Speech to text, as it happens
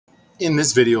In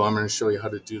this video, I'm going to show you how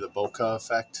to do the bokeh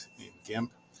effect in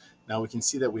GIMP. Now we can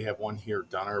see that we have one here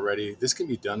done already. This can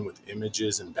be done with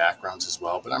images and backgrounds as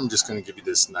well, but I'm just going to give you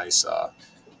this nice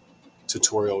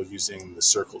tutorial using the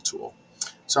circle tool.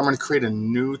 So I'm going to create a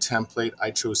new template. I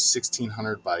chose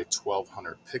 1600 by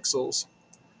 1200 pixels.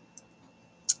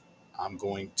 I'm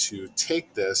going to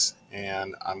take this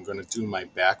and I'm going to do my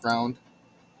background.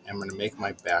 I'm going to make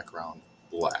my background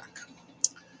black.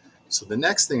 So the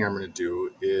next thing I'm going to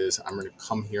do is I'm going to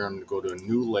come here, I'm going to go to a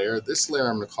new layer. This layer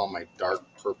I'm going to call my dark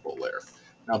purple layer.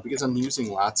 Now because I'm using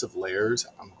lots of layers,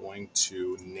 I'm going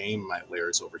to name my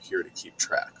layers over here to keep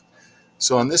track.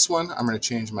 So on this one, I'm going to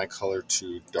change my color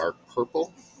to dark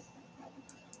purple.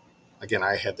 Again,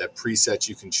 I had that preset.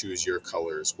 You can choose your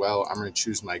color as well. I'm going to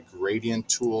choose my gradient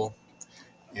tool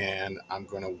and I'm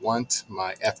going to want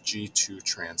my FG to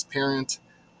transparent.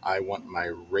 I want my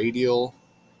radial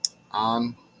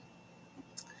on.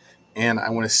 And I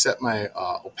want to set my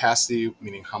opacity,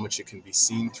 meaning how much it can be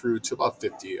seen through, to about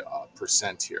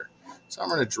 50% here. So I'm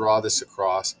going to draw this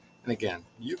across. And again,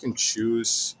 you can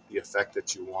choose the effect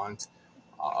that you want.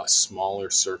 A smaller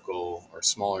circle or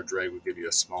smaller drag will give you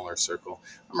a smaller circle.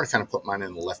 I'm going to kind of put mine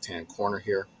in the left-hand corner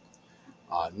here.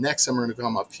 Next, I'm going to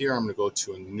come up here. I'm going to go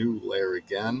to a new layer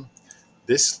again.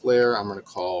 This layer I'm going to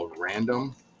call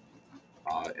random,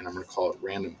 and I'm going to call it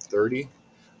random 30.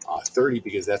 30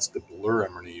 because that's the blur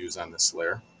I'm going to use on this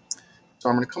layer. So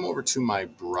I'm going to come over to my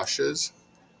brushes.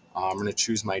 I'm going to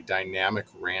choose my dynamic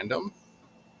random.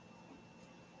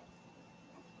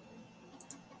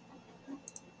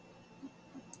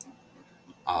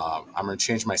 I'm going to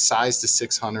change my size to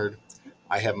 600.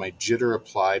 I have my jitter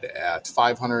applied at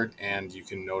 500, and you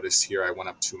can notice here I went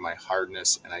up to my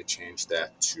hardness and I changed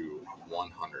that to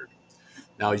 100.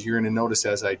 Now you're going to notice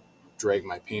as I drag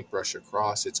my paintbrush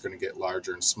across, it's going to get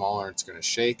larger and smaller. It's going to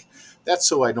shake. That's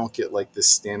so I don't get like this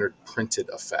standard printed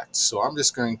effect. So I'm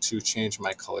just going to change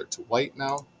my color to white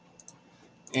now.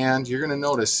 And you're going to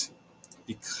notice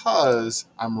because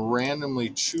I'm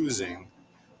randomly choosing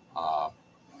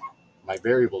my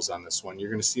variables on this one,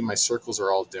 you're going to see my circles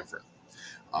are all different.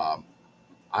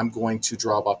 I'm going to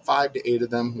draw about 5 to 8 of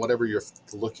them, whatever the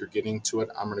look you're getting to it.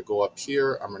 I'm going to go up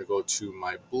here. I'm going to go to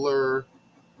my blur,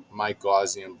 my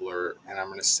Gaussian blur, and I'm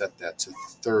going to set that to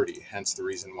 30, hence the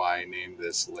reason why I named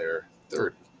this layer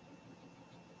 30.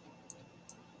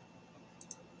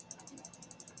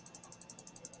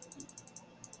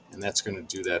 And that's going to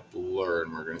do that blur,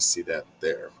 and we're going to see that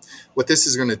there. What this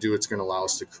is going to do, it's going to allow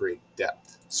us to create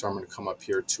depth. So I'm going to come up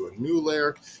here to a new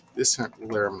layer. This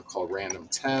layer I'm going to call random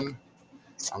 10.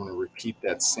 I'm going to repeat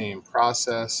that same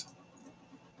process.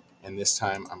 And this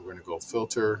time I'm going to go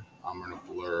filter. I'm going to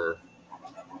blur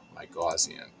my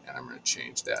Gaussian, and I'm going to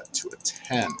change that to a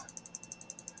 10.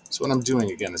 So what I'm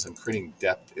doing again is I'm creating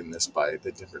depth in this by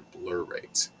the different blur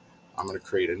rates. I'm going to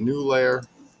create a new layer.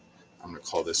 I'm going to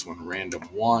call this one random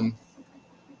 1.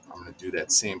 I'm going to do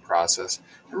that same process.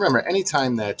 And remember,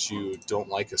 anytime that you don't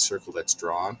like a circle that's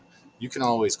drawn, you can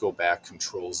always go back,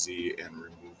 Control Z, and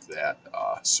remove that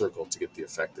circle to get the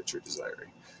effect that you're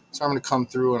desiring. So I'm going to come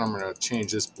through and I'm going to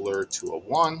change this blur to a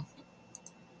 1.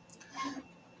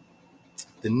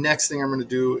 The next thing I'm going to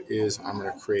do is I'm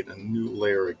going to create a new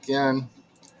layer again.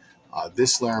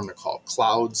 This layer I'm going to call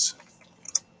clouds.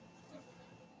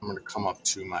 I'm going to come up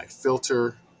to my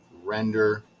filter,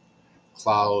 render,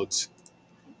 clouds,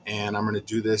 and I'm going to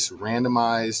do this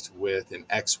randomized with an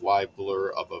XY blur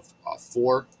of a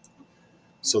 4.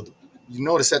 So you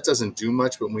notice that doesn't do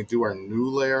much, but when we do our new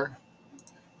layer,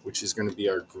 which is going to be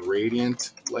our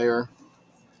gradient layer,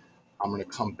 I'm going to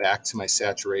come back to my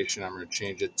saturation. I'm going to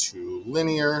change it to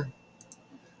linear.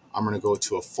 I'm going to go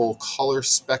to a full color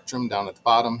spectrum down at the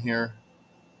bottom here,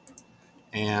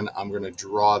 and I'm going to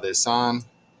draw this on.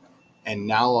 And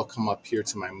now I'll come up here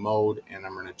to my mode and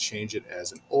I'm going to change it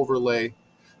as an overlay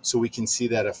so we can see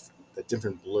that the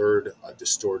different blurred,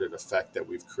 distorted effect that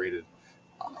we've created.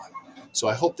 So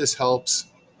I hope this helps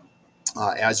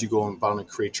as you go about and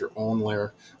create your own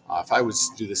layer. If I was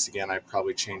to do this again, I'd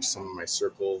probably change some of my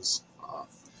circles.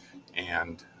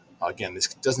 And again, this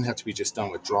doesn't have to be just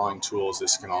done with drawing tools.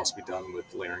 This can also be done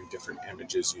with layering different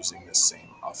images using the same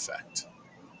effect.